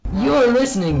are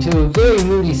listening to a very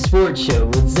Moody sports show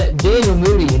with Daniel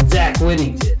Moody and Zach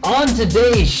Whittington. On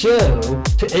today's show,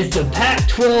 is the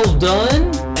Pac-12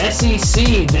 done?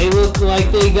 SEC, they look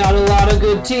like they got a lot of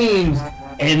good teams.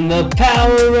 And the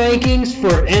power rankings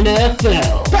for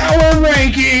NFL. Power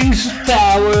rankings!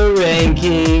 Power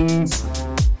rankings.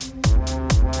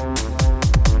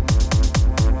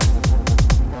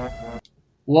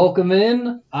 Welcome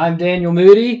in. I'm Daniel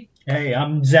Moody. Hey,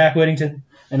 I'm Zach Whittington.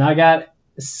 And I got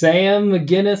Sam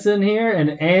McGinnis in here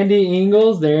and Andy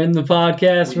Ingles. They're in the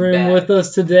podcast room with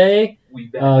us today.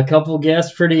 A couple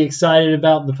guests pretty excited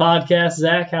about the podcast.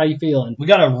 Zach, how you feeling? We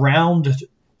got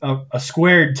a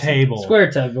squared table.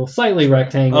 Square table, slightly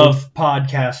rectangular. Of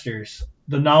podcasters.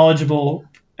 The knowledgeable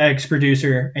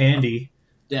ex-producer, Andy.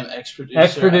 Damn, ex-producer.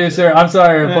 Ex-producer. I'm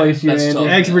sorry to replace you, Andy.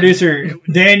 Ex-producer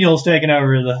Daniel's taking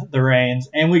over the reins.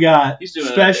 And we got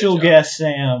special guest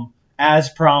Sam, as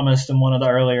promised in one of the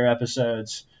earlier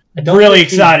episodes. Really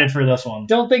excited for this one.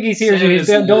 Don't think he's here.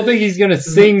 Don't think he's going to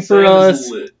sing for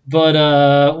us, but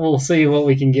we'll see what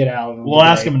we can get out of him. We'll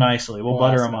ask him nicely. We'll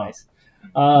butter him up.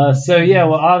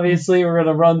 Obviously we're going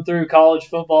to run through college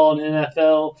football and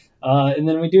NFL, and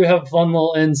then we do have a fun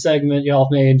little end segment y'all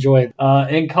may enjoy.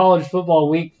 In college football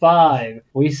week 5,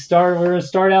 we're going to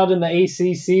start out in the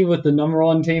ACC with the number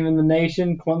 1 team in the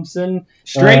nation, Clemson.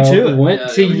 Straight to it.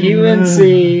 Went to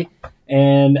UNC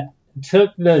and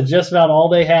took just about all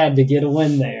they had to get a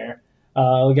win there.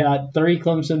 We got 3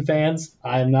 Clemson fans.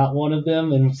 I'm not one of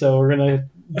them, and so we're going to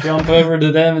jump over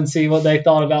to them and see what they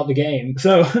thought about the game.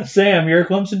 So, Sam, you're a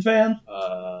Clemson fan?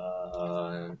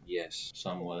 Yes,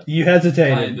 somewhat. You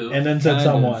hesitated and then said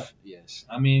somewhat. Yes.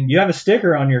 I mean, you have a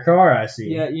sticker on your car, I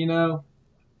see. Yeah, you know.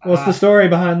 What's the story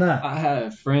behind that? I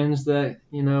have friends that,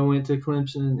 went to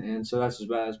Clemson, and so that's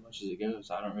about as much as it goes.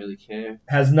 I don't really care.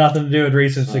 Has nothing to do with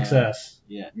recent success.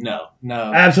 Yeah. No.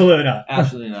 Absolutely not.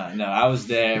 Absolutely not. No, I was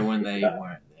there when they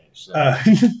weren't there. So.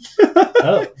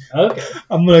 Okay.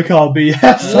 I'm going to call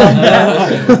BS on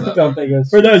that. Don't think it's...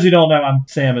 For those who don't know,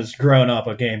 Sam has grown up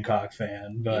a Gamecock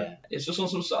fan. But yeah. It's just on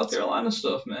some South Carolina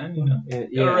stuff, man.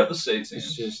 You gotta rep the state team.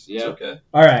 It's just, It's okay.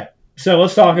 All right. So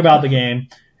let's talk about the game.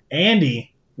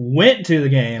 Andy went to the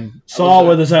game, saw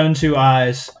with his own 2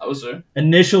 eyes. I was there.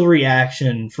 Initial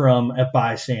reaction from a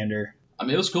bystander. I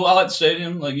mean, it was cool. I like the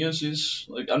stadium. Like, UNC's,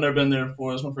 I've never been there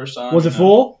before. It was my first time. Was it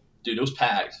full? Dude, it was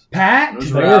packed. Packed? It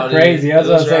was they were crazy. I was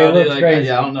about to say, it looked crazy.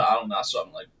 Yeah, I don't know. So I'm,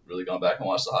 really going back and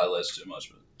watch the highlights too much.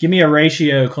 But give me a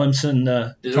ratio, Clemson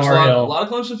to Tar Heel. A lot of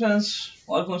Clemson fans.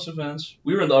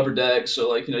 We were in the upper deck,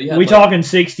 so, you had... We talking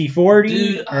 60-40?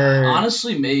 Dude,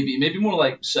 honestly, maybe more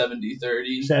like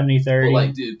 70-30. 70-30.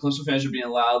 But, dude, Clemson fans are being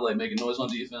loud, making noise on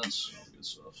defense. Good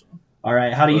stuff, so. All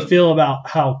right, how do you feel about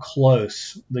how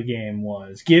close the game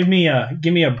was? Give me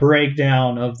a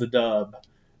breakdown of the dub,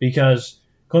 because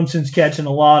Clemson's catching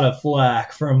a lot of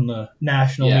flack from the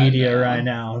national media right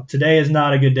now. Today is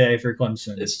not a good day for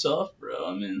Clemson. It's tough, bro.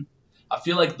 I mean, I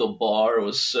feel like the bar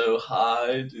was so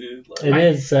high, dude. It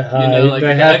is so high.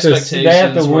 They have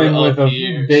to win with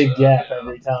a big gap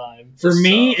every time. For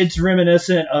me, it's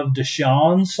reminiscent of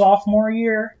Deshaun's sophomore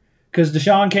year, because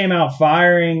Deshaun came out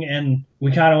firing and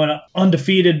we kind of went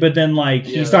undefeated, but then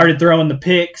he started throwing the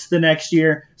picks the next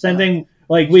year. Same thing.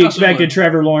 We expected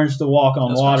Trevor Lawrence to walk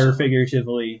on water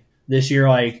figuratively this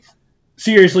year.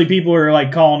 Seriously, people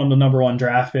are calling him the number 1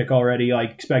 draft pick already,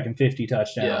 expecting 50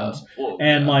 touchdowns.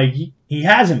 Yeah. Well, he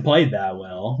hasn't played that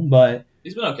well, but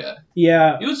he's been okay.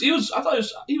 Yeah. I thought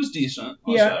he was decent.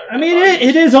 Yeah. I mean,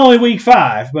 it is only week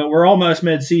 5, but we're almost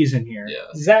mid-season here.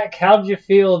 Yeah. Zach, how did you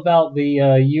feel about the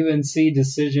UNC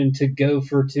decision to go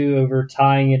for 2 over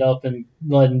tying it up and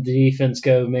letting the defense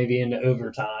go maybe into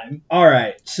overtime? All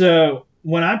right. So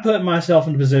when I put myself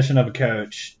in the position of a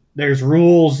coach, there's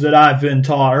rules that I've been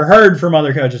taught or heard from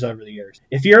other coaches over the years.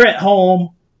 If you're at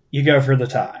home, you go for the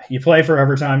tie. You play for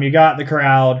overtime. You got the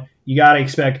crowd. You got to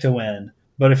expect to win.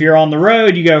 But if you're on the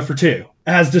road, you go for 2.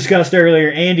 As discussed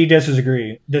earlier, Andy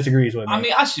disagrees with me. I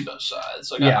mean, I see both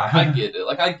sides. I get it.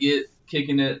 I get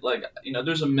kicking it.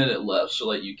 There's a minute left,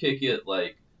 so you kick it.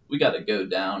 We got to go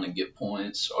down and get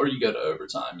points, or you go to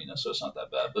overtime, so it's not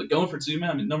that bad. But going for 2,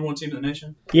 man, number 1 team in the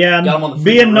nation. Yeah, got them on the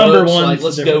being number ropes, 1.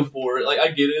 Let's go for it. I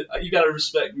get it. You got to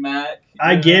respect Mac.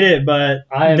 I get it, but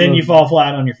then you fall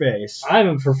flat on your face. I'm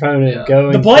a proponent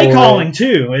going the play calling,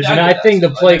 too. And I think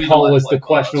the play call was the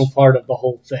questionable part of the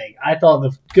whole thing. I thought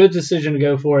the good decision to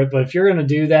go for it, but if you're going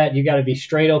to do that, you got to be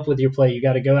straight up with your play. You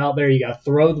got to go out there, you got to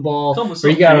throw the ball, or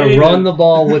you got to run the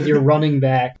ball with your running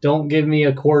back. Don't give me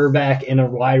a quarterback and a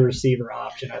wide receiver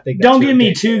option. I think. Don't give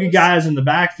me two guys in the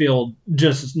backfield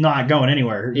just not going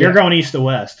anywhere. You're going east to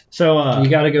west. So you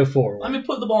got to go forward. I mean,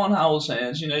 put the ball in Howell's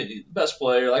hands. Best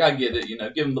player. Like, I get it.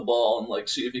 Give him the ball and like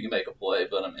see if he can make a play.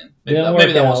 But I mean,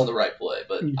 maybe that wasn't the right play.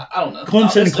 But I don't know.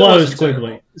 Clemson closed quickly.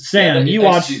 Terrible. Sam, you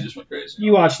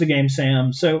you watched the game,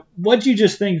 Sam. So what'd you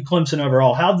just think of Clemson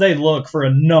overall? How'd they look for a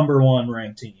number 1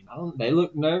 ranked team? They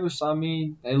looked nervous. I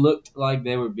mean, they looked like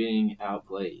they were being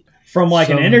outplayed. From like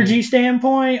an energy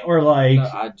standpoint, or like? No,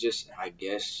 I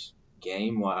guess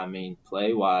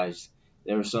play wise,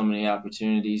 there were so many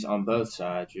opportunities on both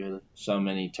sides. Really, so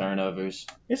many turnovers.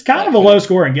 It's kind of a low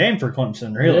scoring game for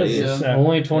Clemson, really. Yeah. So,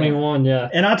 only 21, yeah.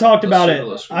 And I talked about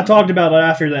it. I talked about it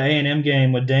after the A&M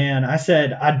game with Dan. I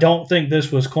said I don't think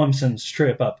this was Clemson's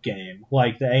trip up game,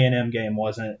 like the A&M game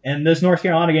wasn't. And this North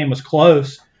Carolina game was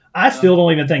close. I still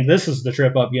don't even think this is the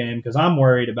trip up game because I'm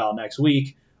worried about next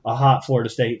week. A hot Florida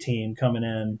State team coming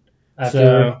in.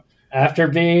 After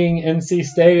being NC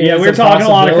State. Yeah, we were talking a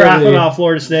lot of crap about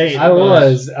Florida State. I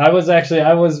was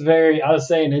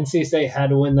saying NC State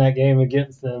had to win that game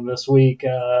against them this week,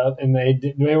 and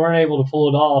they weren't able to pull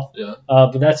it off. Yeah.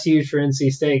 But that's huge for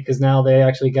NC State because now they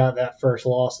actually got that first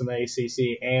loss in the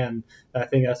ACC, and I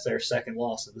think that's their second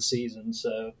loss of the season.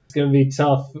 So it's going to be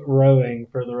tough rowing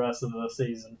for the rest of the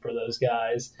season for those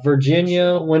guys.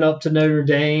 Virginia went up to Notre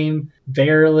Dame,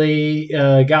 barely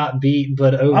got beat,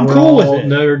 but overall I'm cool with it.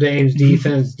 Notre Dame's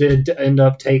defense did end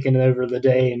up taking over the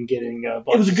day and getting a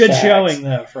bunch It was a of good sacks. showing,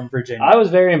 though, from Virginia. I was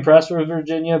very impressed with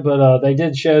Virginia, but they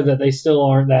did show that they still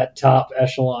aren't that top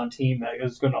echelon team that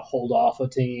is going to hold off a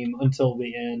team until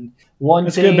the end.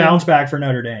 It's a good bounce back for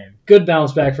Notre Dame. Good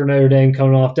bounce back for Notre Dame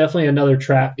coming off. Definitely another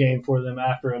trap game for them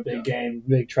after a big game,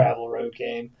 big travel road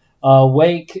game.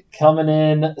 Wake coming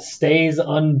in, stays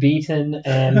unbeaten,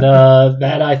 and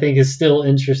that I think is still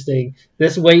interesting.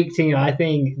 This Wake team, I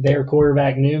think their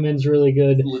quarterback Newman's really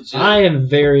good. Legit. I am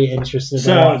very interested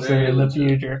in watching in the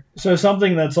future. So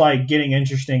something that's like getting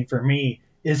interesting for me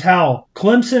is how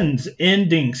Clemson's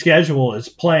ending schedule is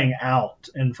playing out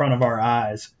in front of our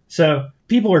eyes. So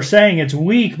people are saying it's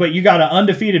weak, but you got an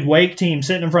undefeated Wake team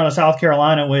sitting in front of South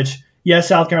Carolina, which, yes,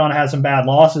 South Carolina has some bad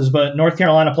losses, but North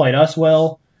Carolina played us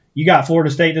well. You got Florida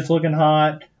State that's looking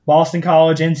hot, Boston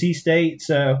College, NC State.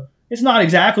 So it's not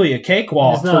exactly a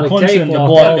cakewalk for Clemson to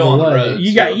blow.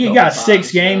 You got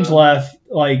 6 games left.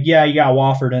 Like, yeah, you got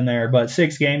Wofford in there, but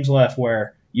 6 games left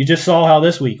where you just saw how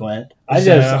this week went.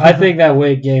 I think that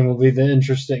Wake game will be the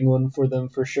interesting one for them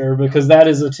for sure because that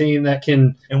is a team that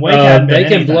can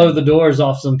blow the doors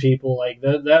off some people like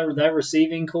that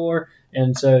receiving core.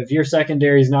 And so if your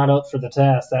secondary is not up for the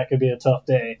task, that could be a tough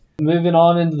day. Moving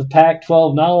on into the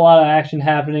Pac-12, not a lot of action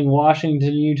happening.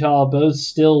 Washington, Utah, both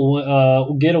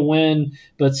still get a win,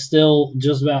 but still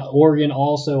just about Oregon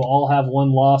also all have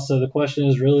 1 loss. So the question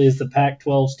is really, is the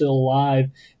Pac-12 still alive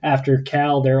after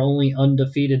Cal, their only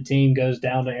undefeated team, goes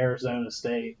down to Arizona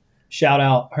State? Shout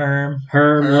out Herm.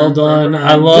 Well done.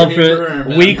 I love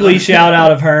it. Weekly shout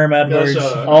out of Herm Edwards.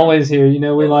 Always here.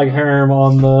 We like Herm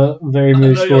on the Very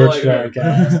Moody Sports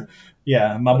Podcast.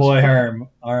 Yeah, my boy Herm.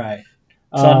 All right.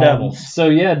 Sun Devils. So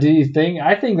yeah, do you think?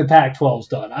 I think the Pac-12's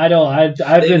done. I've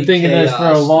been thinking this for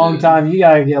a long time. You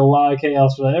gotta get a lot of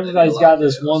chaos for that. Everybody's got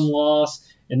this 1 loss,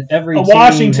 and every team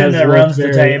Washington has that runs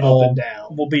the table up and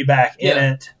down. will be back in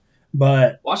it.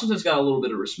 But Washington's got a little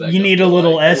bit of respect. You need a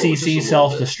little SEC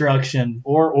self-destruction.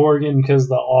 Or Oregon because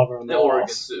the Auburn loss.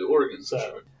 Oregon too. Oregon's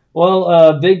sure.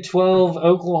 Well, Big 12,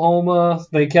 Oklahoma,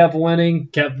 they kept winning,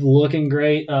 kept looking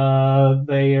great.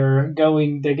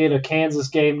 They get a Kansas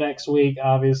game next week.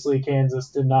 Obviously, Kansas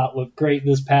did not look great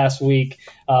this past week,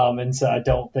 and so I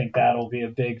don't think that'll be a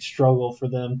big struggle for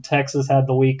them. Texas had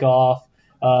the week off.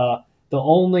 The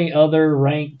only other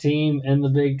ranked team in the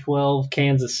Big 12,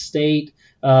 Kansas State,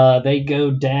 they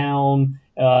go down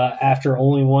after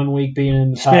only 1 week being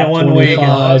in the top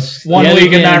 25. 1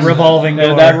 week in that revolving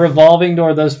door. That revolving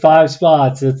door, those 5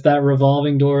 spots, it's that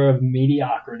revolving door of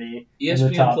mediocrity.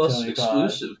 ESPN Plus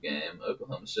exclusive game,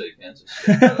 Oklahoma State, Kansas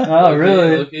State. Oh,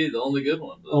 really? Okay, the only good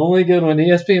one. Only good one,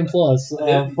 ESPN Plus.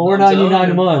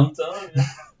 $4.99 a month.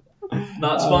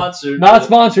 Not sponsored. Not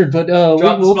sponsored, but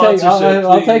we'll take.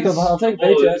 I'll take them. I'll take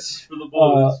paychecks. For the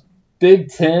boys. Big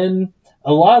Ten.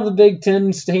 A lot of the Big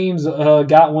Ten teams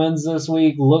got wins this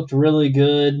week. Looked really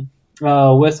good.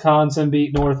 Wisconsin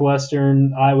beat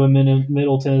Northwestern. Iowa,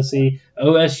 Middle Tennessee.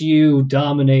 OSU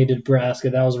dominated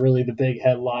Nebraska. That was really the big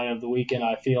headline of the weekend,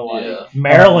 I feel like. Yeah.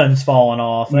 Maryland's fallen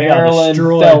off. Maryland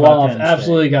fell off.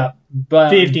 Absolutely got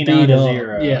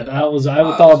 59-0. Yeah,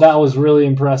 I thought that was really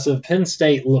impressive. Penn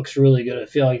State looks really good. I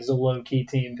feel like it's a low-key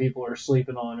team people are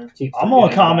sleeping on. I'm going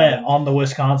to comment on the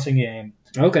Wisconsin game.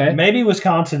 Okay. Maybe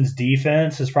Wisconsin's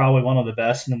defense is probably one of the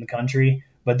best in the country,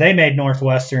 but they made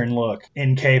Northwestern look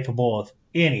incapable of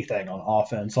anything on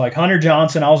offense. Like Hunter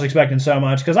Johnson, I was expecting so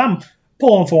much because I'm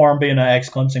pulling for him being an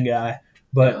ex-Clemson guy.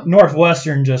 But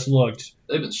Northwestern just looked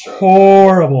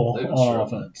horrible on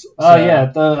offense. Oh, yeah.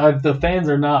 The fans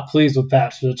are not pleased with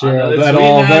Pat Fitzgerald at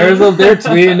all. They're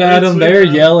tweeting at him. They're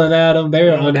yelling at him.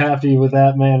 They're unhappy with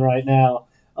that man right now.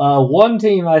 One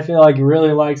team I feel like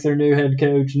really likes their new head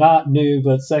coach. Not new,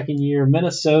 but second year.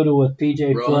 Minnesota with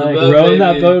PJ Fleck. Rowing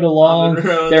that boat along.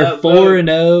 They're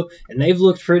 4-0, and they've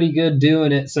looked pretty good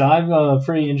doing it. So I'm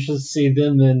pretty interested to see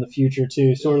them in the future,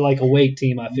 too. Sort of like a Wake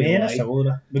team, I feel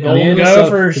Minnesota. The Golden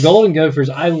Gophers. The Golden Gophers.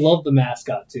 I love the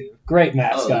mascot, too. Great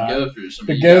mascot.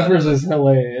 The Gophers is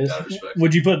hilarious.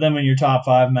 Would you put them in your top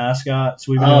 5 mascots?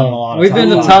 We've been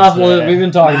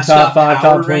talking top 5,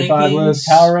 top 25 lists.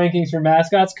 Power rankings for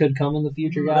mascots could come in the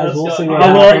future, guys. We'll see what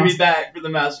happens. Be back for the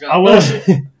mascot. I will.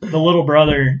 The little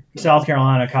brother, South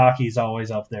Carolina Cocky's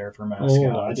always up there for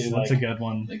mascots. That's a good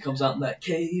one. It comes out in that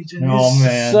cage. Oh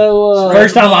man! So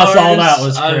first time I saw that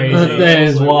was crazy. That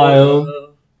is wild.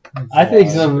 I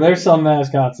think there's some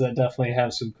mascots that definitely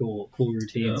have some cool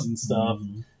routines and stuff.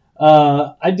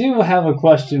 I do have a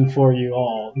question for you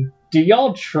all. Do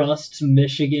y'all trust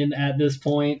Michigan at this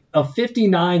point? A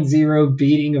 59-0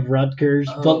 beating of Rutgers,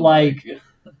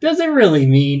 does it really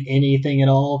mean anything at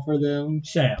all for them?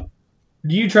 Sam,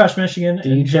 do you trust Michigan?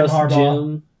 Do you trust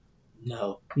Jim?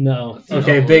 No.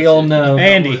 Okay, big old no.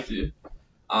 Andy. Dude,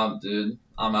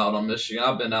 I'm out on Michigan.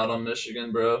 I've been out on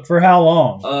Michigan, bro. For how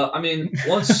long? I mean,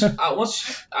 once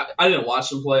I didn't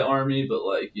watch them play Army, but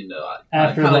I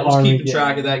kind of was keeping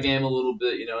track of that game a little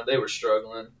bit, and they were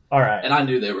struggling. All right. And I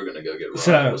knew they were going to go get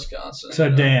run at Wisconsin.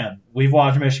 So Dan, we've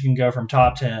watched Michigan go from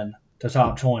top 10 to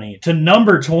top 20 to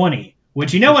number 20.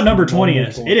 Which, you know what number 20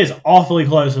 is? It is awfully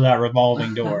close to that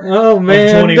revolving door. Oh,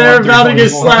 man. They're about to get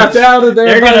slapped out of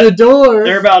there by the door.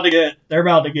 They're about to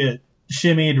get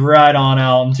shimmied right on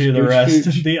out into the rest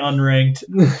of the unranked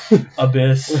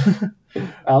abyss.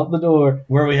 Out the door.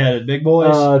 Where are we headed? Big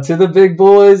boys? To the big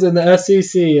boys and the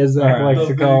SEC, as Zach likes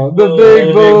to call it. The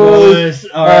big boys.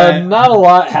 All right. Not a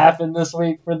lot happened this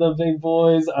week for the big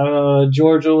boys.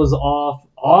 Georgia was off.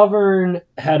 Auburn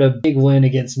had a big win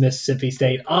against Mississippi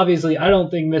State. Obviously, I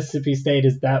don't think Mississippi State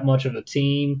is that much of a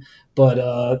team,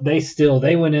 but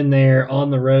they went in there on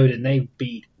the road and they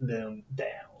beat them down.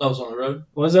 That was on the road?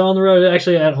 Was it on the road?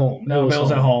 Actually, at home. No, it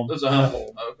was at home. It was at home.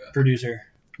 Okay. Producer,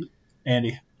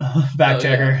 Andy. Fact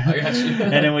checker. Yeah, I got you.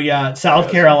 And then we got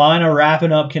South Carolina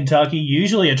wrapping up Kentucky.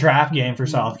 Usually a trap game for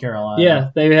South Carolina.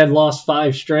 Yeah, they had lost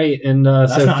 5 straight, and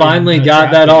so finally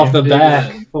got that off the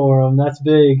back for them. That's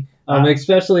big.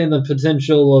 Especially in the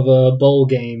potential of a bowl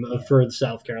game for the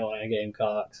South Carolina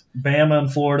Gamecocks. Bama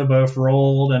and Florida both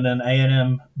rolled, and then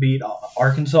A&M beat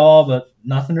Arkansas, but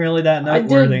nothing really that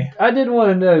noteworthy. I did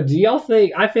want to know, do y'all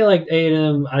think, I feel like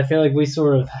A&M, we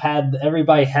sort of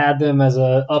everybody had them as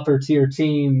a upper tier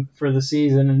team for the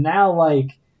season, and now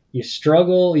you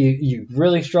struggle, you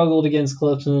really struggled against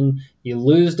Clemson, you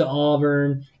lose to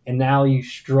Auburn, and now you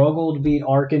struggle to beat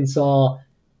Arkansas.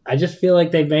 I just feel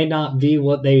like they may not be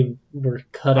what they were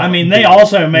cut out. I mean, they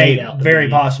also may very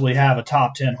possibly have a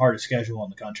top 10 hardest schedule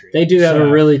in the country. They do have a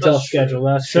really tough schedule.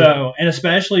 That's true. And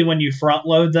especially when you front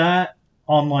load that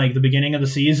on the beginning of the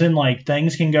season,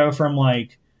 things can go from you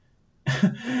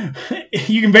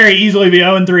can very easily be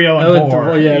 0-3,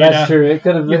 0-4. Yeah, that's true. It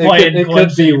could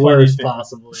be worse,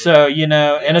 possibly. So,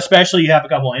 and especially you have a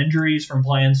couple injuries from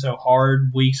playing so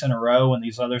hard weeks in a row when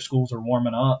these other schools are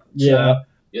warming up. Yeah. So,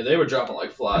 yeah, they were dropping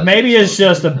like flies. Maybe it's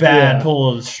just a bad pull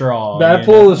of the straw. Bad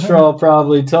pull of the straw,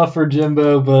 probably. Tough for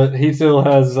Jimbo, but he still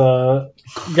has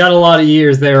got a lot of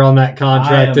years there on that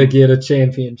contract to get a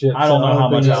championship. I don't know how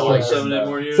much. Like 7-8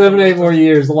 more years. 7-8 more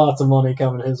years. Lots of money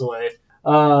coming his way.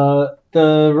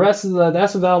 The rest of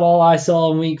that's about all I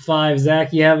saw in Week 5.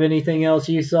 Zach, you have anything else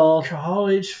you saw?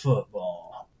 College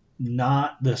football.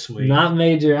 Not this week. Not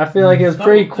major. I feel like it was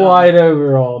pretty quiet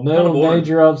overall. No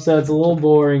major upsets. A little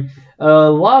boring.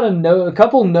 A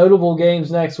couple notable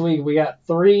games next week. We got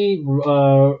 3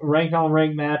 ranked on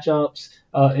ranked matchups.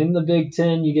 In the Big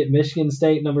Ten, you get Michigan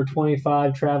State, number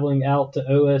 25, traveling out to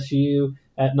OSU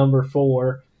at number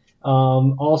 4.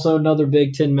 Also another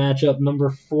Big Ten matchup, number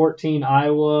 14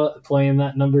 Iowa playing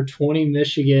that number 20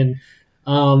 Michigan.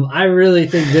 I really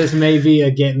think this may be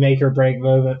a make or break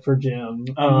moment for Jim.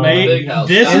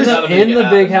 This is in the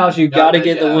big house. You got to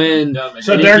get the win.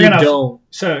 So they're gonna.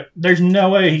 So there's no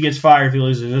way he gets fired if he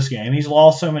loses this game. He's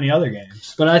lost so many other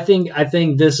games. But I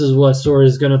think this is what sort of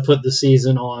is going to put the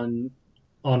season on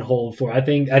on hold for. I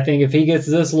think if he gets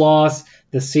this loss,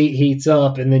 the seat heats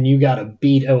up, and then you got to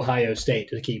beat Ohio State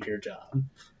to keep your job.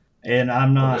 And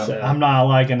I'm not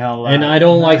liking how that. And I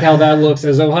don't like how that looks,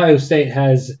 as Ohio State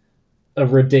has a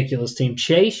ridiculous team.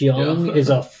 Chase Young is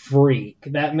a freak.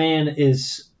 That man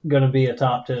is going to be a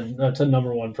top 10 to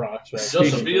number 1 prospect.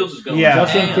 Justin Fields is going. Yeah,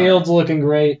 Justin Fields looking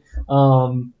great.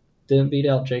 Didn't beat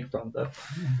out Jake Fromm though.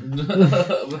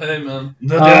 Hey man,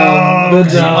 the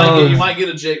dog. You might get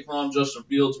a Jake Fromm Justin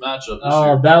Fields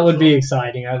matchup. That would be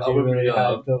exciting. That would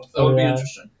be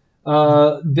interesting.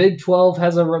 Big 12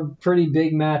 has a pretty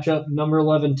big matchup. Number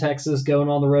 11 Texas going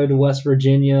on the road to West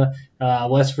Virginia.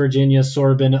 West Virginia's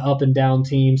sort of been an up and down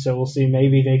team, so we'll see.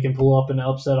 Maybe they can pull up an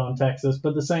upset on Texas. But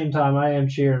at the same time, I am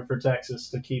cheering for Texas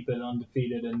to keep it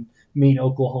undefeated and meet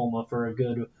Oklahoma for a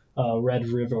good Red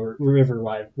River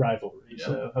rivalry. Yeah.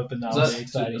 So hoping that'll be an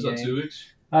exciting game. Is that 2 weeks?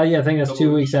 Yeah, I think that's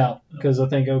 2 weeks out because I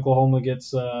think Oklahoma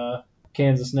gets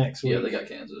Kansas next week. Yeah, they got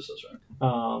Kansas. That's right.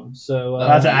 So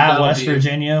that's at West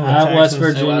Virginia. At West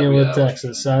Virginia with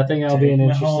Texas. So I think that'll be an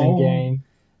interesting game.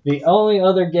 The only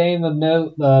other game of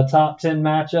note, the top 10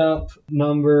 matchup,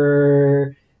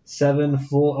 number 7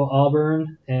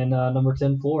 Auburn and number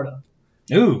 10 Florida.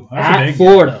 Ooh, that's a big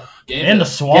Florida. In the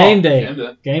swamp.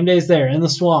 Game day's there in the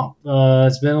swamp.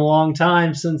 It's been a long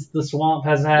time since the swamp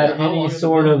has had any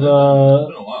sort of. It's been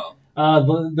a while.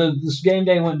 This game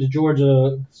day went to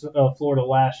Georgia, Florida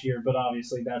last year, but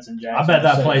obviously that's in Jacksonville. I bet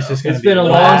that place is going to be. It's been a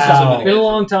long time. It's been a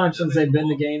long time since they've been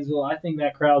to Gainesville. I think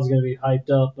that crowd's going to be hyped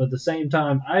up. But at the same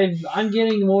time, I'm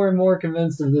getting more and more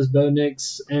convinced of this Bo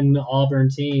Nix and Auburn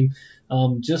team.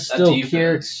 Still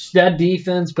curious that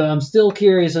defense, but I'm still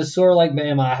curious. It's sort of like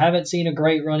Bama. I haven't seen a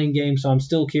great running game, so I'm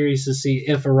still curious to see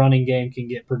if a running game can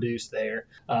get produced there.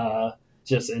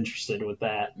 Just interested with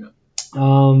that. Yeah.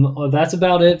 That's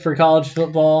about it for college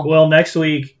football. Well, next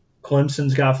week,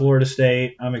 Clemson's got Florida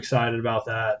State. I'm excited about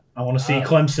that. I want to see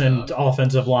Clemson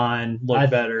offensive line look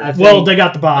better. They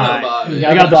got the bye. They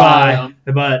got the bye,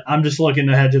 but I'm just looking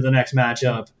ahead to the next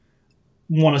matchup.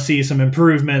 Want to see some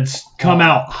improvements come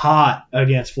out hot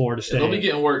against Florida State. They'll be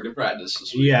getting work in practice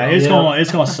this week. Yeah, it's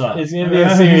gonna suck. It's gonna be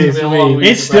a serious week.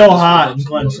 It's still hot in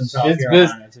Clemson, South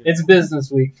Carolina. It's business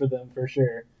week for them for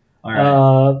sure. All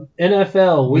right.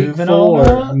 NFL week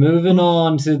 4. Moving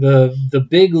on to the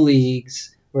big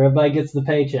leagues where everybody gets the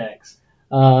paychecks.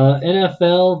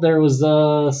 NFL, there was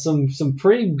some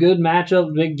pretty good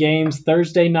matchup, big games.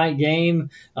 Thursday night game,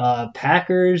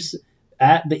 Packers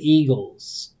at the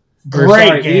Eagles.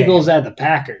 Game. Eagles at the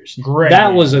Packers.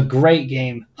 That was a great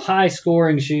game. High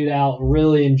scoring shootout.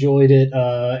 Really enjoyed it.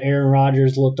 Aaron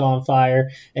Rodgers looked on fire,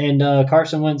 and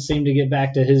Carson Wentz seemed to get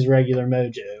back to his regular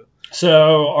mojo.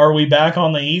 So, are we back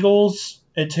on the Eagles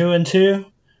at 2-2?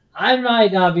 I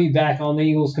might not be back on the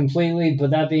Eagles completely, but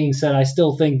that being said, I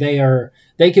still think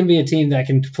they can be a team that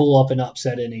can pull up an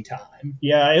upset anytime.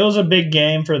 Yeah, it was a big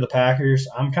game for the Packers.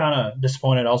 I'm kind of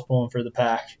disappointed I was pulling for the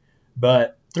Pack,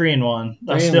 but 3-1.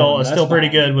 That's still pretty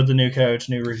good with the new coach,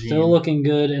 new regime. Still looking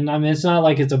good, and I mean it's not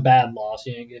like it's a bad loss.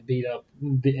 You didn't get beat up,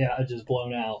 just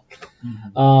blown out.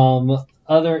 Mm-hmm.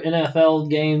 Other NFL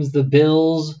games, the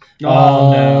Bills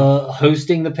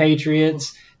hosting the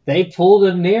Patriots. They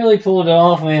nearly pulled it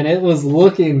off, man. It was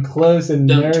looking close and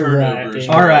nerve-wracking.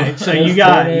 All right, so you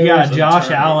got Josh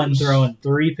Allen throwing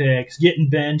 3 picks, getting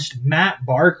benched. Matt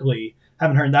Barkley.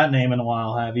 Haven't heard that name in a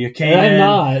while, have you?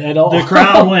 Not at all. The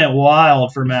crowd went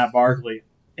wild for Matt Barkley.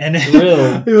 And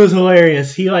it was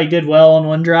hilarious. He did well on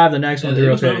one drive, the next one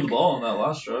threw a pick. The ball on that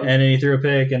last drive. And then he threw a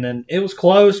pick, and then it was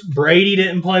close. Brady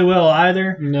didn't play well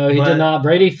either. No, he did not.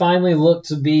 Brady finally looked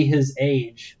to be his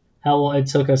age. How long it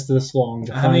took us this long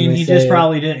to he just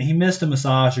probably didn't. He missed a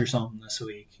massage or something this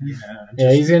week.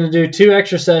 He's going to do 2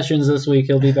 extra sessions this week.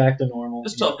 He'll be back to normal.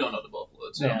 It's tough going up to Buffalo.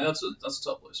 Yeah. I mean, that's a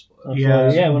tough place to play.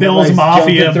 Yeah. Bills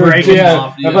Mafia breaking.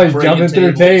 Everybody's jumping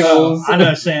through tables. I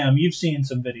know, Sam, you've seen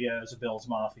some videos of Bills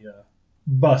Mafia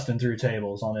busting through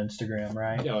tables on Instagram,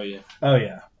 right? Oh, yeah. Oh,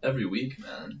 yeah. Every week,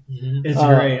 man. Mm-hmm. It's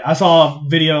great. I saw a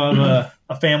video of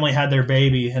a family had their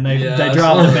baby, and they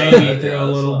dropped the baby through a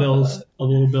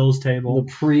little Bills table.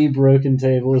 The pre-broken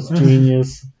table is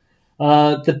genius.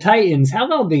 The Titans, how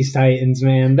about these Titans,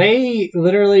 man? They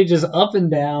literally just up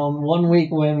and down. 1 week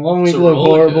win, 1 week look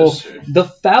horrible. The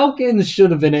Falcons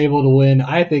should have been able to win.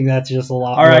 I think that's just a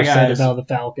lot more said about the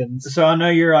Falcons. So I know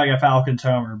you're like a Falcons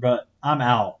homer, but I'm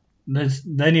out.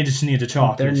 They just need to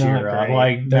chalk this year up.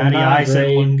 Matty Ice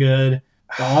ain't looking good.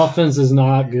 The offense is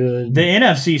not good. The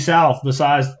NFC South, let's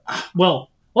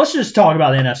just talk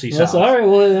about the NFC South.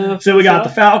 All right, so we got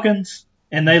the Falcons,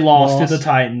 and they lost to the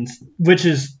Titans, which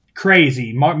is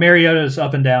crazy. Mariota's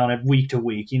up and down week to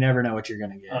week. You never know what you're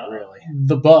going to get, really.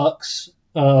 The Bucks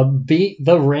beat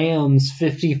the Rams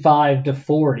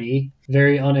 55-40.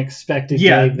 Very unexpected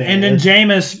game there. And then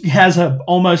Jameis has a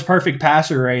almost perfect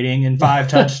passer rating and 5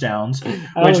 touchdowns.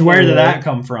 Where did that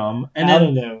come from? And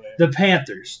then the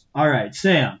Panthers. All right,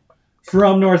 Sam,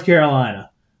 from North Carolina,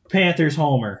 Panthers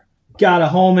homer. Got a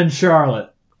home in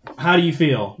Charlotte. How do you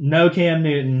feel? No Cam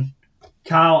Newton,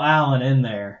 Kyle Allen in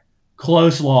there.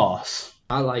 Close loss.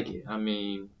 I like it. I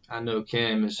mean, I know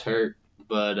Cam is hurt,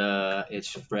 but it's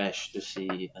fresh to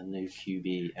see a new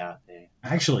QB out there.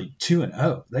 Actually,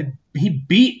 2-0. He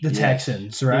beat the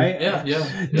Texans, right? Yeah.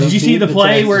 Did you see the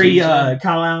play where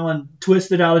Kyle Allen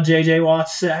twisted out of J.J.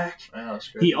 Watt's sack? Yeah, that's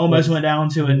great. He almost went down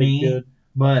to a knee,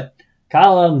 but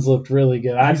Kyle Allen's looked really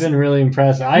good. I've been really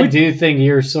impressed. I do think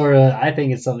I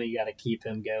think it's something you got to keep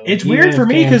him going. It's weird for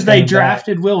me because they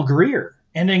drafted Will Grier.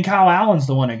 And then Kyle Allen's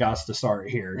the one that got to start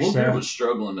here. Will Grier was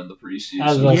struggling in the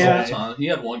preseason. Time. He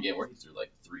had one game where he threw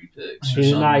like 3 picks.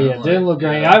 He didn't look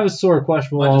great. I was sort of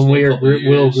questionable on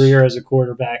Will Grier as a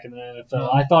quarterback in the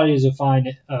NFL. I thought he was a fine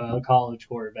college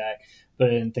quarterback, but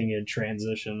I didn't think he'd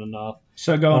transition enough.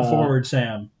 So going forward,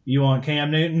 Sam, you want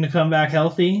Cam Newton to come back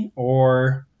healthy,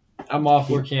 or? I'm all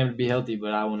for Cam to be healthy,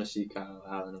 but I want to see Kyle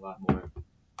Allen a lot more.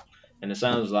 And it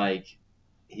sounds like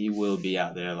he will be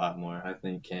out there a lot more. I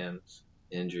think Cam's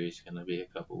injury is going to be a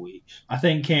couple weeks. I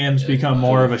think Cam's become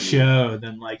more of a show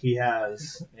than like he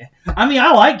has. I mean,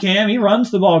 I like Cam. He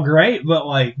runs the ball great, but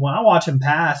like when I watch him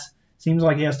pass, it seems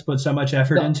like he has to put so much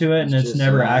effort into it, and it's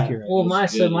never accurate. Well, my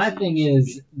thing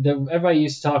is, everybody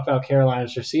used to talk about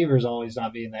Carolina's receivers always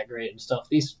not being that great and stuff.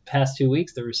 These past 2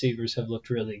 weeks, the receivers have looked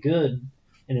really good,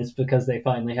 and it's because they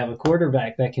finally have a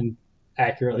quarterback that can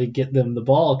accurately get them the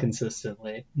ball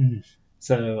consistently. Mm.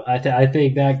 So I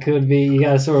think that could be, you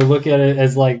got to sort of look at it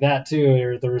as like that too,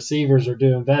 or the receivers are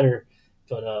doing better.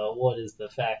 But what is the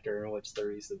factor and what's the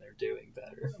reason they're doing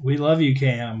better? We love you,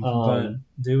 Cam, but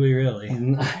do we really?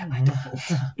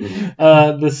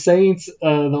 The Saints,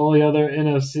 the only other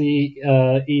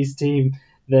NFC East team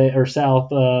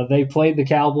South, they played the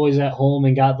Cowboys at home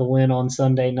and got the win on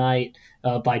Sunday night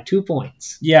by 2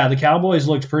 points. Yeah, the Cowboys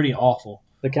looked pretty awful.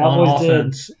 The Cowboys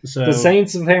did. So. The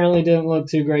Saints apparently didn't look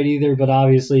too great either, but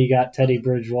obviously you got Teddy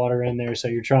Bridgewater in there, so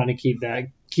you're trying to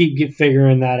keep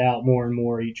figuring that out more and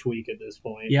more each week at this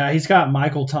point. Yeah, he's got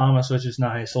Michael Thomas, which is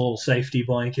nice, a little safety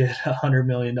blanket, $100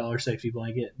 million safety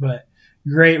blanket, but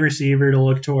great receiver to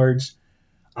look towards.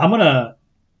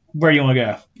 Where you want to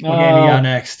go? What game you got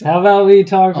next? How about we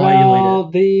talk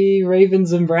about the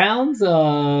Ravens and Browns?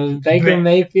 Baker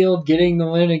Mayfield getting the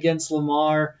win against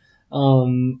Lamar. How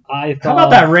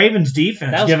about that Ravens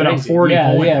defense giving up 40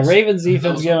 points? Yeah, Ravens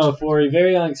defense giving up 40.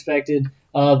 Very unexpected.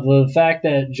 The fact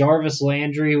that Jarvis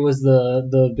Landry was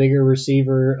the bigger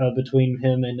receiver between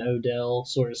him and Odell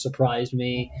sort of surprised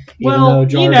me. Even though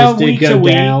Jarvis did go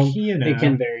down, it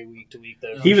can vary week to week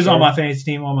though. He was on my fantasy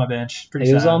team, on my bench.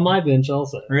 He was on my bench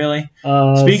also. Really?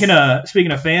 Speaking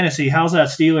of fantasy, how's that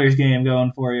Steelers game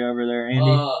going for you over there,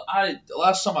 Andy?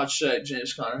 Last time I checked,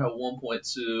 James Conner had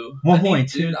 1.2.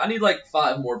 1.2. I need like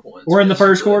 5 more points. We're in the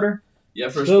first quarter. Yeah,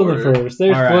 Still quarter. The first.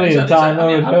 There's plenty of time.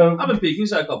 I've been peeking.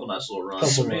 He's had a couple nice little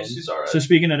runs. He's all right. So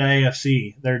speaking of the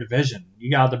AFC, their division,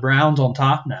 you got the Browns on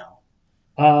top now.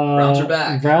 Browns are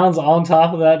back. Browns on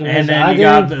top of that division. And then you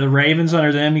got the Ravens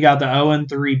under them. You got the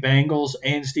 0-3 Bengals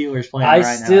and Steelers playing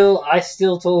now. I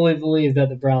still totally believe that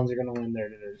the Browns are going to win their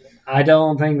division. I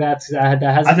don't think that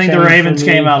hasn't I think the Ravens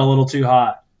came out a little too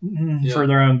hot for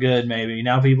their own good, maybe.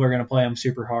 Now people are going to play them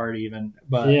super hard even.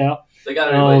 But yeah.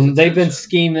 They've been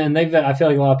scheming. I feel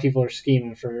like a lot of people are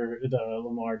scheming for the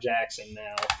Lamar Jackson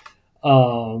now.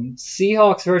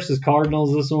 Seahawks versus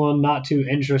Cardinals. This one not too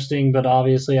interesting, but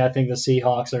obviously I think the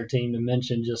Seahawks are a team to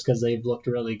mention just because they've looked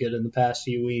really good in the past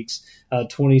few weeks.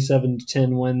 27-10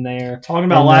 win there. Talking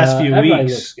about last few everybody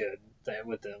weeks. Looks good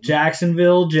with them.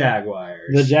 Jacksonville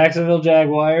Jaguars. The Jacksonville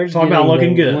Jaguars. Talking about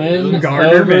looking good. Win Gardner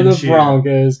over Minshew. The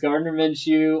Broncos. Gardner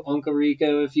Minshew, Uncle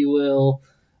Rico, if you will.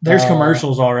 There's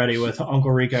commercials already with Uncle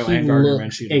Rico and Gardner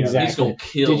Minshew together. Exactly.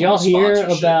 Did y'all hear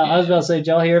about? I was about to say, did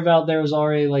y'all hear about? There was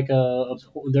already like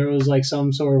there was like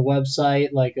some sort of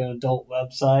website, like an adult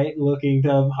website, looking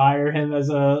to hire him as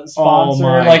a sponsor,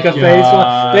 like a face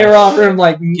one. They were offering him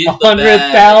like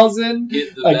 100,000.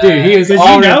 Like, dude, he was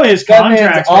already his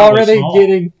contract's already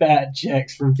getting fat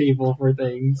checks from people for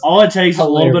things. All it takes is a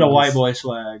little bit of white boy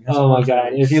swag. Oh my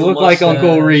god! If you look like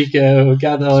Uncle Rico,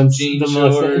 got the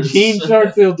mustache, jean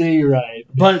shorts. Do you right.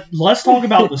 But let's talk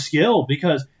about the skill,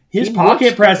 because his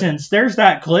pocket presence, there's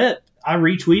that clip. I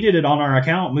retweeted it on our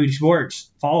account, Moody Sports.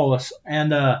 Follow us.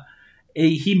 And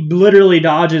he literally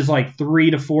dodges like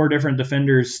 3 to 4 different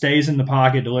defenders, stays in the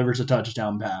pocket, delivers a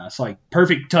touchdown pass, like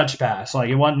perfect touch pass. Like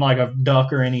it wasn't like a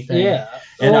duck or anything. Yeah.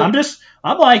 And I'm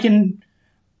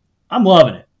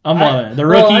loving it. The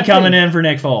rookie coming in for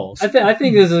Nick Foles. I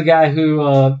think this is a guy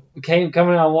who coming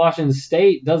out of Washington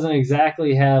State doesn't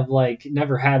exactly have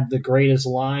never had the greatest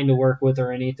line to work with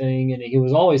or anything, and he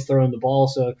was always throwing the ball.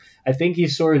 So I think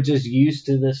he's sort of just used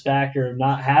to this factor of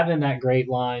not having that great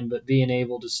line, but being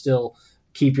able to still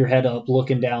keep your head up,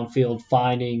 looking downfield,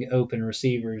 finding open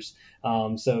receivers.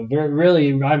 So really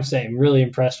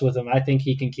impressed with him. I think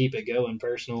he can keep it going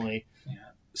personally. Yeah.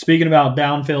 Speaking about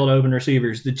downfield open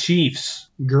receivers, the Chiefs,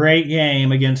 great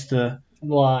game against the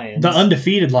Lions. The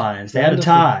undefeated Lions. They had a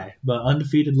tie, but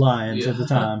undefeated Lions at the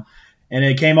time. And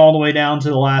it came all the way down to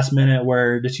the last minute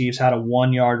where the Chiefs had a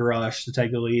 1-yard rush to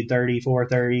take the lead,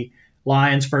 34-30.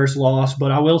 Lions' first loss.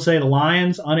 But I will say the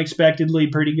Lions, unexpectedly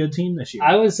pretty good team this year.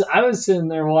 I was sitting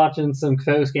there watching some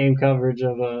post-game coverage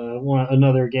of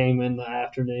another game in the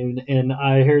afternoon, and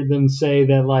I heard them say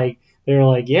that, they were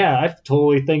like, yeah, I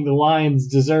totally think the Lions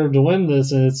deserve to win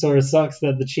this, and it sort of sucks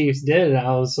that the Chiefs did, and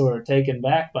I was sort of taken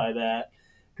back by that.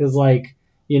 Because, I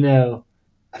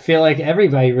feel like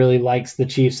everybody really likes the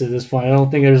Chiefs at this point. I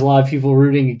don't think there's a lot of people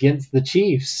rooting against the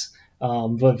Chiefs,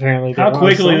 but apparently how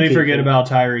quickly we forget about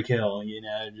Tyreek Hill,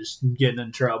 just getting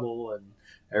in trouble and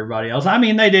everybody else. I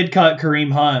mean, they did cut Kareem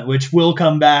Hunt, which will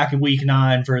come back in Week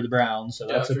 9 for the Browns, so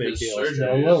that's a big deal.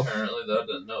 Surgery, apparently, that I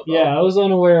didn't know about. Yeah, I was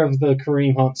unaware of the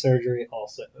Kareem Hunt surgery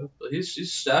also. But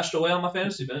he's stashed away on my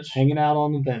fantasy bench. Hanging out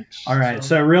on the bench. All right,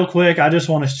 so real quick, I just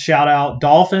want to shout out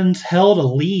Dolphins held a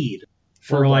lead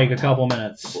for a couple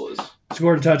minutes. Boys.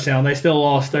 Scored a touchdown. They still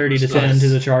lost 30-10 to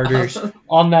the Chargers.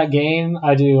 On that game,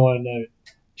 I do want to note,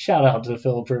 shout out to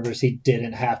Phillip Rivers. He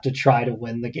didn't have to try to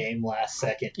win the game last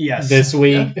second. Yes. This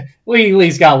week. Yeah. We at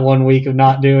least got 1 week of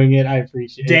not doing it. I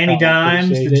appreciate it. Danny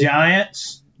Dimes, the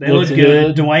Giants, they look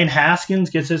good. Dwayne Haskins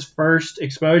gets his first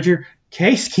exposure.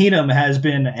 Case Keenum has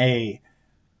been a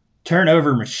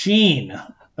turnover machine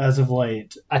as of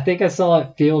late. I think I saw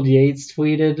it. Field Yates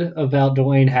tweeted about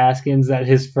Dwayne Haskins that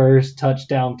his first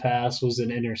touchdown pass was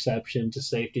an interception to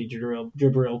safety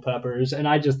Jabril Peppers. And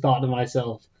I just thought to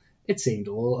myself, it seemed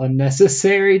a little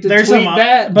unnecessary to tweet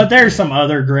that. But there's some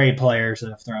other great players that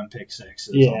have thrown pick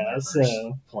sixes. Yeah,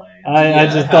 so plays. I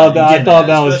just thought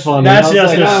that was funny. That's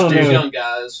just young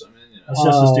guys. That's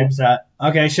just a stupid stat.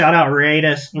 Okay, shout out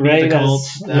Raiders. The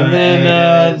Colts. And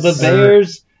then the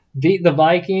Bears beat the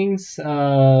Vikings.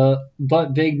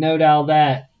 But big note out of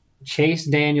that, Chase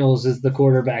Daniels is the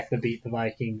quarterback that beat the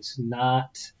Vikings,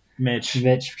 not Mitch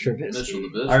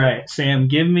Trubisky. All right, Sam,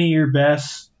 give me your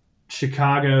best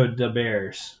Chicago, the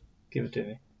Bears. Give it to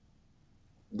me.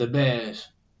 The Bears.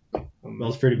 That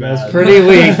was pretty bad. That's pretty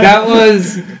weak. That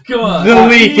was the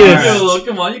weakest.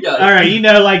 Come on, you got it. All right,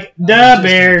 the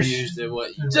Bears. The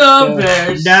Bears. The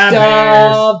Bears. That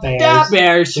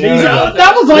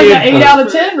was like an 8 out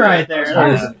of 10 right there.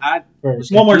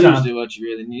 One more time. Do what you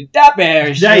really need. The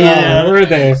Bears. Yeah, we're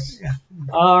there.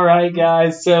 All right,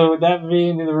 guys. So that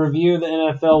being the review of the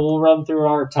NFL, we'll run through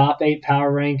our top 8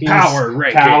 power rankings.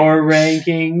 Power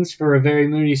rankings for a very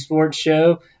Moody sports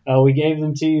show. We gave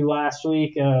them to you last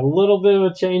week. A little bit of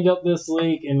a change up this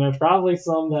week, and there's probably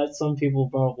some that some people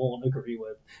won't agree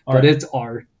with. But it's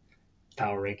our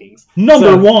power rankings.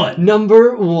 Number one.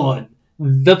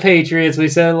 The Patriots. We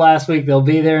said last week they'll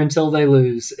be there until they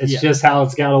lose. It's just how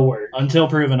it's got to work. Until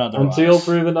proven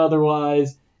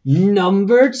otherwise.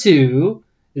 Number 2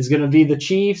 is going to be the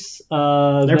Chiefs.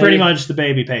 They're pretty much the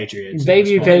baby Patriots.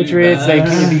 Patriots.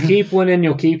 If you keep winning,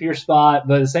 you'll keep your spot.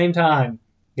 But at the same time,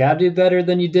 got to do better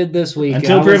than you did this week.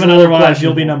 Until proven otherwise,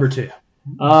 you'll be number 2.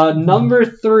 Number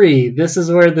 3. This is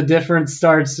where the difference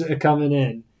starts coming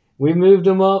in. We moved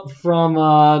them up from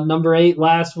number 8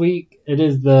 last week. It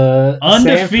is the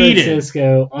San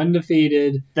Francisco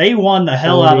undefeated. They won the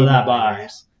hell out of that bye.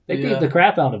 They beat the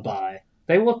crap out of bye.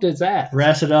 They whooped its ass.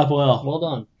 Rested up well. Well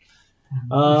done.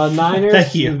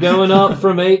 Niners going up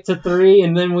from 8 to 3,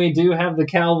 and then we do have the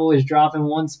Cowboys dropping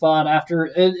 1 spot after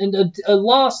a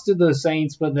loss to the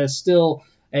Saints, but that's still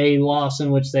a loss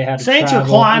in which they had to Saints travel.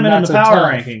 Saints are climbing in the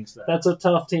power rankings. That's a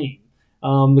tough team.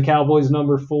 The Cowboys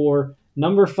number 4.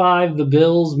 Number 5, the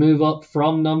Bills move up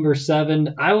from number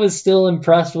 7. I was still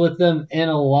impressed with them in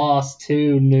a loss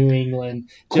to New England.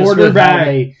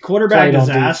 Quarterback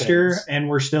disaster, and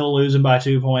we're still losing by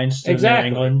 2 points to New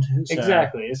England. So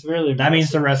exactly. It's really impressive. That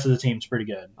means the rest of the team's pretty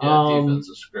good. Yeah, defense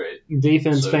is great.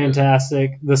 Defense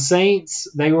fantastic. Good. The Saints,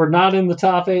 they were not in the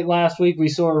top 8 last week. We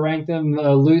sort of ranked them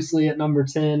loosely at number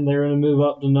 10. They're going to move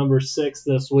up to number 6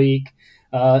 this week.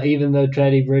 even though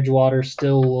Teddy Bridgewater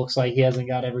still looks like he hasn't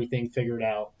got everything figured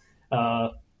out.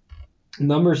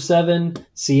 Number 7,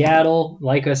 Seattle.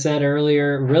 Like I said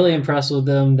earlier, really impressed with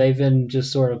them. They've been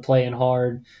just sort of playing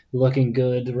hard, looking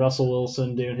good. Russell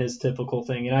Wilson doing his typical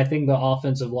thing. And I think the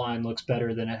offensive line looks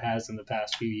better than it has in the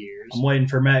past few years. I'm waiting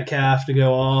for Metcalf to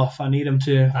go off. I need him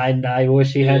to. I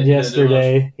wish he had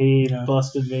yesterday. He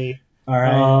busted me. All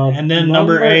right. And then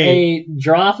number 8.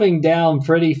 Dropping down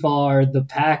pretty far, the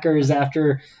Packers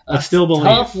after a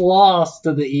tough loss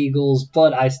to the Eagles,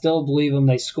 but I still believe them.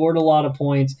 They scored a lot of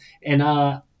points.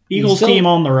 And Eagles team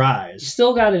on the rise.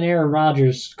 Still got an Aaron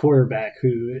Rodgers quarterback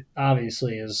who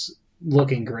obviously is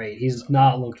looking great. He's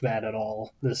not looked bad at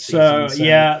all this season. So,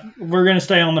 yeah, we're going to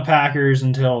stay on the Packers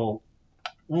until...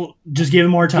 We'll just give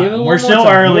him more time. We're still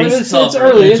early. It's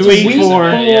early. It's week 4.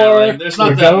 Yeah, there's not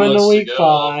We're that going much to week go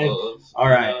 5. All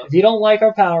right. If you don't like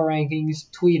our power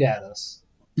rankings, tweet at us.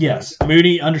 Yes.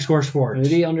 Moody_sports.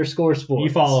 Moody_sports. You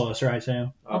follow us, right,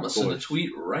 Sam? I'm going to send a tweet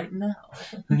right now.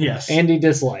 Yes. Andy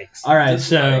dislikes. All right.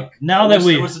 So now that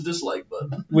what's the dislike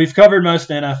button? We've covered most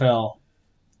NFL,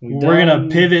 we're going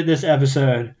to pivot this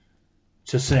episode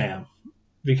to Sam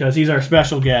because he's our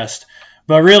special guest.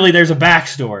 But really, there's a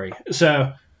backstory.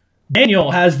 So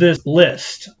Daniel has this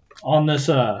list on this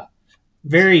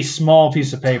very small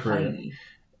piece of paper. Tiny.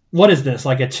 What is this?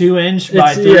 Like a 2-inch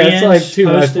by 3-inch? Yeah, it's like 2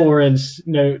 by 4-inch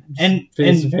note. And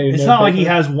it's not like he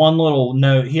has one little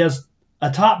note. He has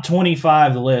a top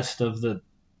 25 list of the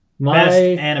best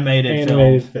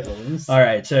animated films. All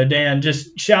right, so Dan,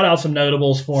 just shout out some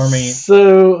notables for me.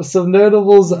 So some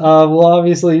notables. Well,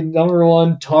 obviously, number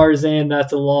 1, Tarzan.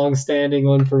 That's a long-standing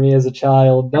one for me as a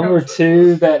child. Number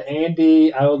 2, that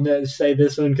Andy. I will say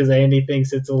this one because Andy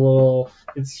thinks it's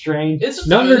strange.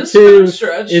 Number 2,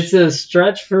 it's a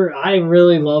stretch for. I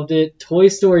really loved it. Toy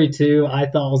Story 2. I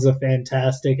thought was a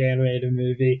fantastic animated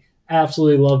movie.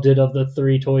 Absolutely loved it. Of the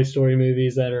 3 Toy Story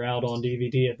movies that are out on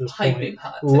DVD at this point,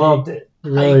 loved it.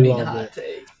 Really loved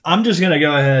it. I'm just gonna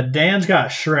go ahead. Dan's got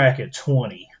Shrek at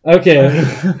 20. Okay,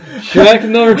 Shrek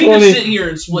number 20. We can sit here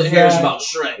and split hairs about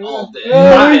Shrek all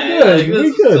day.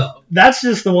 We could. That's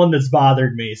just the one that's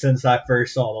bothered me since I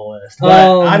first saw the list. But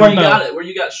I don't know. Where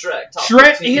you got Shrek?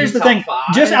 Shrek. Here's the thing.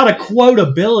 5? Just out of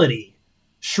quotability,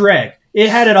 Shrek. It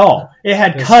had it all. It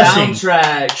had cussing.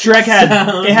 Soundtrack. Shrek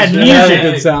had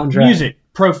music,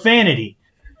 profanity,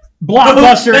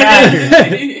 blockbuster actors.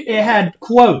 It had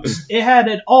quotes. It had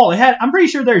it all. I'm pretty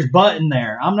sure there's butt in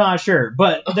there. I'm not sure,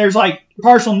 but there's like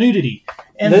partial nudity,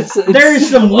 and there's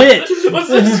some wit. Was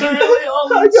this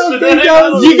really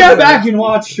all You go back and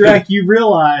watch Shrek, you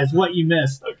realize what you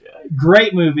missed. Okay.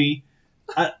 Great movie.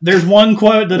 There's one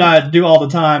quote that I do all the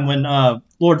time when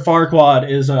Lord Farquaad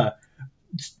is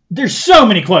There's so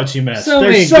many quotes you missed.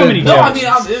 There's so many No, jokes.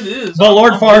 I mean, it is. But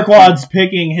Lord Farquaad's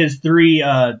picking his 3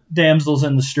 damsels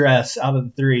in distress out of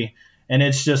the 3. And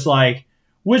it's just like,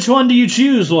 which one do you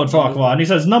choose, Lord Farquaad? And he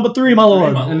says, number 3, my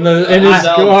lord. And his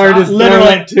guard is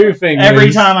literally 2 fingers.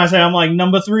 Every time I say, I'm like,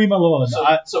 number 3, my lord.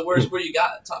 So where you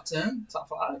got? Top 10? Top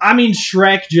 5? I mean,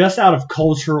 Shrek just out of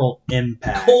cultural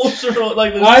impact.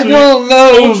 I don't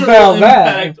know about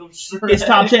that. It's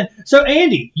top 10. So,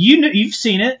 Andy, you've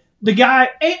seen it. The guy,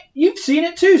 you've seen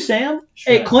it too, Sam.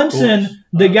 At Clemson,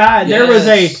 the guy, there was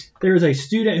a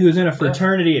student who was in a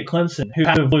fraternity at Clemson who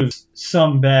kind of lose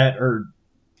some bet or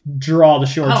draw the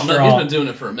short straw. He's been doing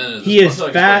it for a minute. He is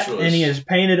fat and he is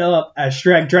painted up as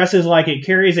Shrek, dresses like it,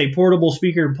 carries a portable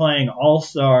speaker playing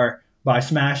All-Star by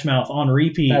Smash Mouth on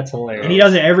repeat. That's hilarious. And he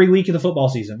does it every week of the football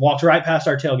season. Walks right past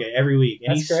our tailgate every week.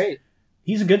 And That's great.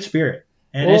 He's a good spirit.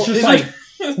 And it's just like...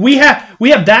 We have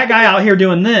that guy out here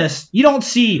doing this. You don't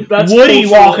see Woody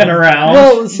walking around.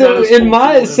 Well, so in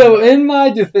my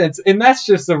defense, and that's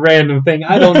just a random thing.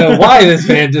 I don't know why this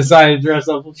man decided to dress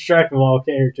up with Shrek of all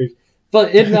characters.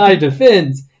 But in my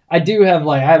defense, I do have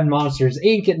I have Monsters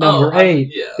Inc. at number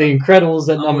 8, The Incredibles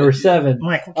at number 7.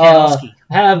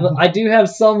 I do have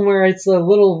some where it's a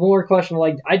little more questionable.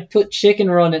 Like I'd put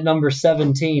Chicken Run at number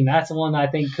 17. That's one I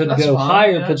think could go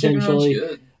higher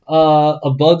potentially.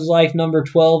 A Bug's Life number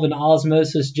 12 and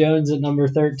Osmosis Jones at number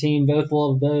 13. Both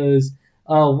love those.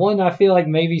 One I feel like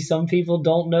maybe some people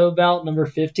don't know about, number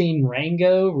 15,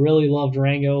 Rango. Really loved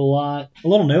Rango a lot. A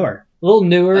little newer.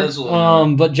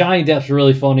 But Johnny Depp's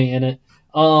really funny in it.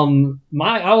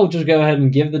 I will just go ahead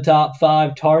and give the top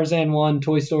 5. Tarzan 1,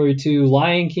 Toy Story 2,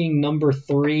 Lion King number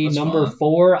 3, number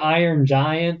 4, Iron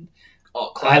Giant.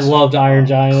 I loved Iron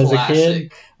Giant as a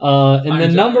kid. And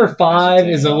then number 5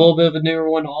 is a little bit of a newer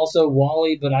one, also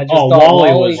WALL-E, but I just thought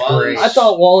WALL-E was great. I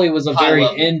thought WALL-E was a very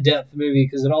in-depth movie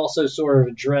because it also sort of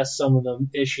addressed some of the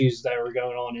issues that were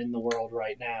going on in the world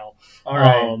right now. All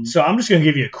right, so I'm just going to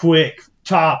give you a quick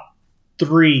top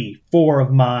 3, 4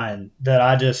 of mine that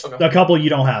I just a couple you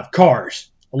don't have. Cars.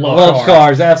 I love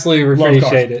cars. Absolutely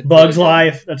appreciate it. Bugs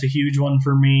Life. That's a huge one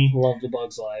for me. Love the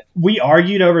Bugs Life. We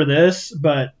argued over this,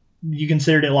 but you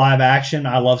considered it live action.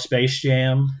 I love Space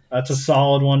Jam. That's a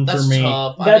solid one for me.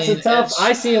 Tough.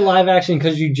 I see a live action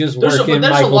because you just work in Michael Jordan.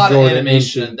 There's a lot of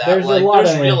animation in that. There's a lot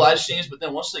of real life scenes, but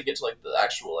then once they get to like the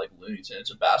actual like Looney Tunes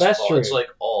and basketball, it's like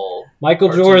all Michael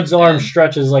Jordan's arm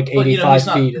stretches like 85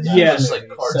 feet. Yes,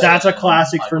 that's a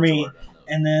classic for me.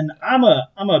 And then I'm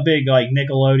a big like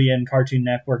Nickelodeon Cartoon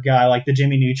Network guy. Like the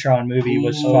Jimmy Neutron movie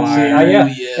was fire.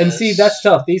 Yes. And see, that's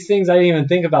tough. These things I didn't even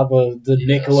think about the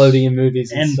Nickelodeon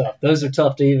movies and stuff. Those are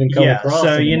tough to even come across.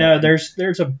 So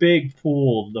there's a big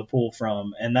pool to pull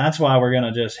from, and that's why we're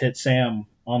gonna just hit Sam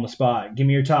on the spot. Give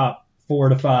me your top 4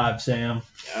 to 5, Sam.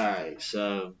 All right,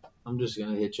 so I'm just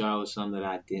gonna hit y'all with some that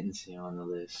I didn't see on the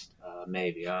list.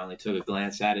 Maybe I only took a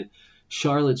glance at it.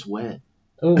 Charlotte's Web.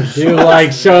 Oh, do you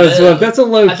like Charlotte's Web? That's a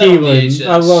low-key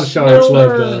one. I love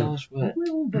Charlotte's Web,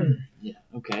 though. Yeah,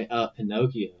 okay.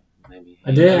 Pinocchio, maybe.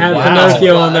 I did have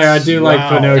Pinocchio on there. I do like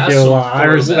Pinocchio a lot. I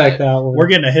respect that one. We're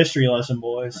getting a history lesson,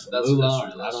 boys.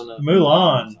 Mulan. I don't know.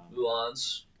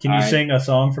 Mulan's. Can you sing a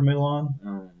song for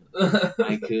Mulan?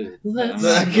 I could.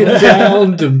 Let's get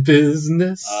down to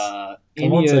business.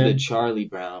 Any of the Charlie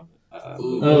Brown.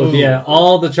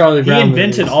 All the Charlie Brown. He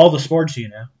invented all the sports,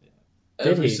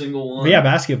 Every single one. Yeah,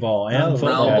 basketball and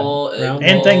football. Round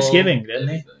and Thanksgiving, didn't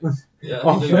he? Yeah.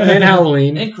 And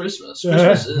Halloween. And Christmas.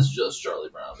 Christmas is just Charlie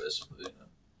Brown, basically.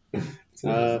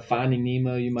 Finding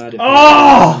Nemo, you might have.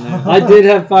 I did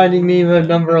have Finding Nemo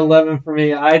number 11 for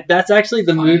me. That's actually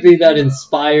the movie that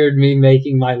inspired me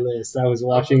making my list. I was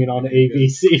watching it on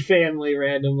ABC Family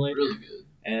randomly. Really good.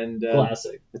 And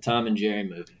classic. The Tom and Jerry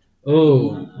movie.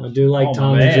 Oh, I do like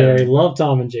Tom and Jerry. Love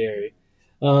Tom and Jerry.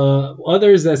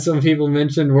 Others that some people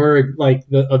mentioned were like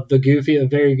the Goofy, a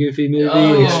very goofy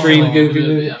movie, extreme goofy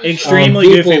movie. Extremely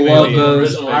goofy movie. People love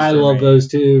those. I love those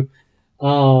too.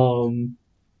 A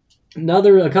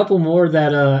couple more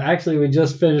that actually we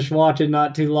just finished watching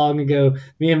not too long ago.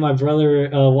 Me and my brother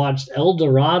watched El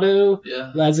Dorado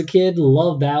as a kid.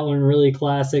 Loved that one, really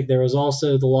classic. There was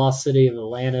also The Lost City of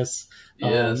Atlantis.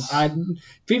 Yes.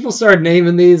 People started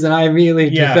naming these, and I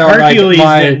immediately felt Hercules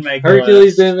like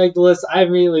Hercules didn't make the list. I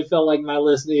immediately felt like my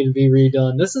list needed to be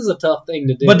redone. This is a tough thing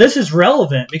to do. But this is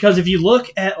relevant because if you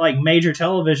look at like major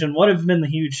television, what have been the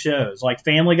huge shows? Like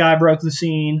Family Guy broke the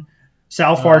scene.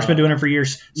 South Park's been doing it for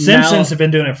years. Simpsons have been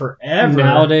doing it forever.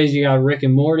 Nowadays, you got Rick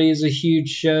and Morty is a huge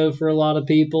show for a lot of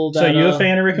people. So you a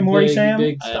fan of Rick and Morty, Sam?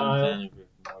 Big style.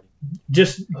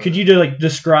 Could you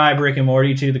describe Rick and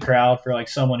Morty to the crowd for like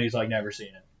someone who's like never seen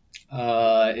it?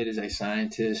 It is a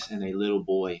scientist and a little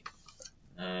boy.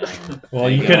 Well,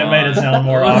 you couldn't have made it sound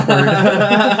more awkward.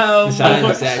 It's not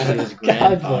exactly his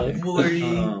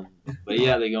grandfather. But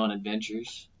yeah, they go on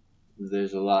adventures.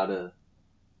 There's a lot of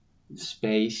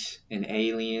space and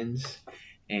aliens.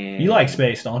 And you like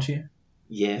space, don't you?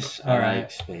 Yes, I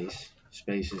like space.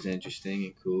 Space is interesting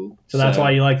and cool. So that's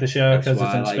why you like the show, because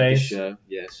it's in space? The show,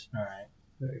 yes. All right.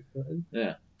 Very good.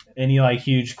 Yeah. Any like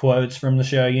huge quotes from the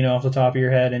show, off the top of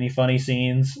your head? Any funny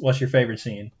scenes? What's your favorite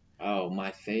scene? Oh,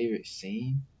 my favorite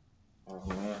scene? Oh,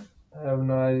 man. I have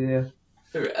no idea.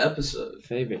 Favorite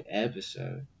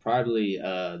episode? Probably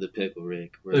the Pickle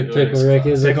Rick. Pickle Rick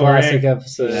is a classic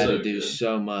episode. You had to do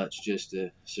so much just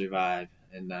to survive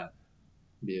and not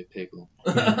be a pickle.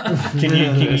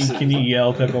 Can you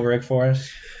yell Pickle Rick for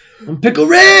us? I'm Pickle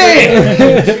Rick!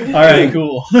 All right,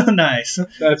 cool. Nice.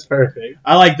 That's perfect.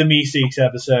 I like the Meeseeks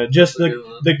episode. Just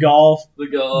the golf.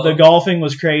 The golfing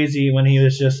was crazy when he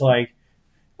was just like,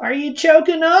 "Are you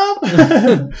choking up?"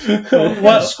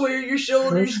 What? Square your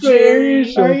shoulders,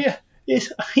 Jerry.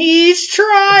 He's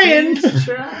trying.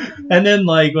 And then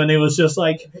like when it was just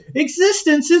like,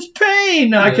 existence is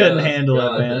pain. I couldn't handle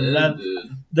it,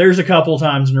 man. There's a couple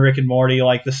times in Rick and Morty,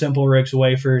 like the Simple Rick's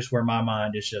wafers, where my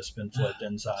mind has just been flipped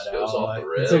inside out.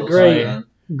 It's a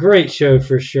great show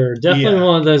for sure. Definitely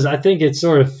one of those. I think it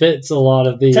sort of fits a lot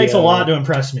of the. It takes a lot to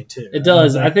impress me too. It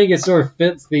does. I think it sort of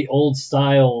fits the old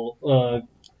style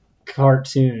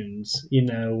cartoons.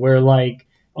 Where like.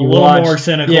 A little more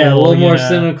cynical. Yeah, a little more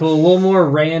cynical, a little more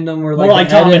random. Where more like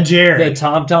Tom and Jerry. The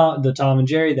Tom and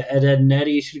Jerry, the Ed and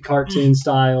Eddie cartoon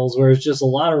styles, where it's just a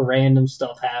lot of random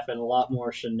stuff happen, a lot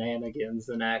more shenanigans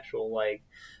than actual like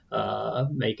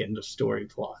making the story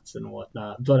plots and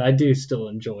whatnot. But I do still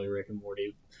enjoy Rick and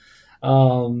Morty.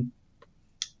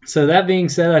 So that being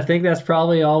said, I think that's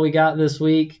probably all we got this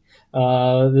week.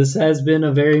 This has been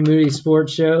a Very Moody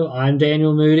Sports Show. I'm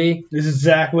Daniel Moody. This is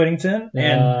Zach Whittington.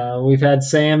 And we've had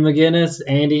Sam McGinnis,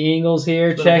 Andy Ingles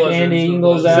here. Check Andy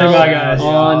Ingles out. Say bye,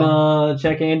 guys.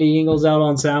 Check Andy Ingles out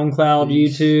on SoundCloud,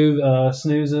 YouTube,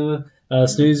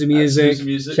 Snoozy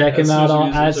Music. Check him out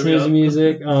on Snoozy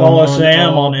Music. Follow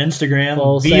Sam on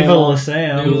Instagram. Viva La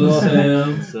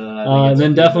Sam.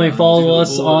 Then definitely follow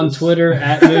us on Twitter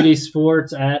at Moody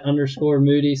Sports,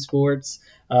 @_Moody Sports.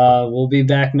 We'll be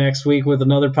back next week with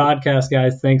another podcast,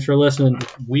 guys. Thanks for listening.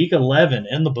 Week 11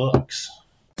 in the books.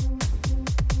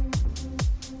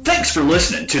 Thanks for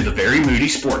listening to the Very Moody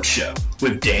Sports Show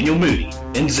with Daniel Moody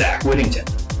and Zach Whittington.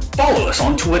 Follow us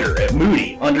on Twitter at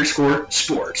Moody_sports,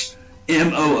 MOODY_sports,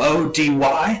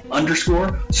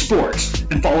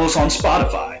 and follow us on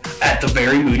Spotify at the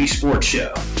Very Moody Sports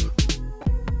Show.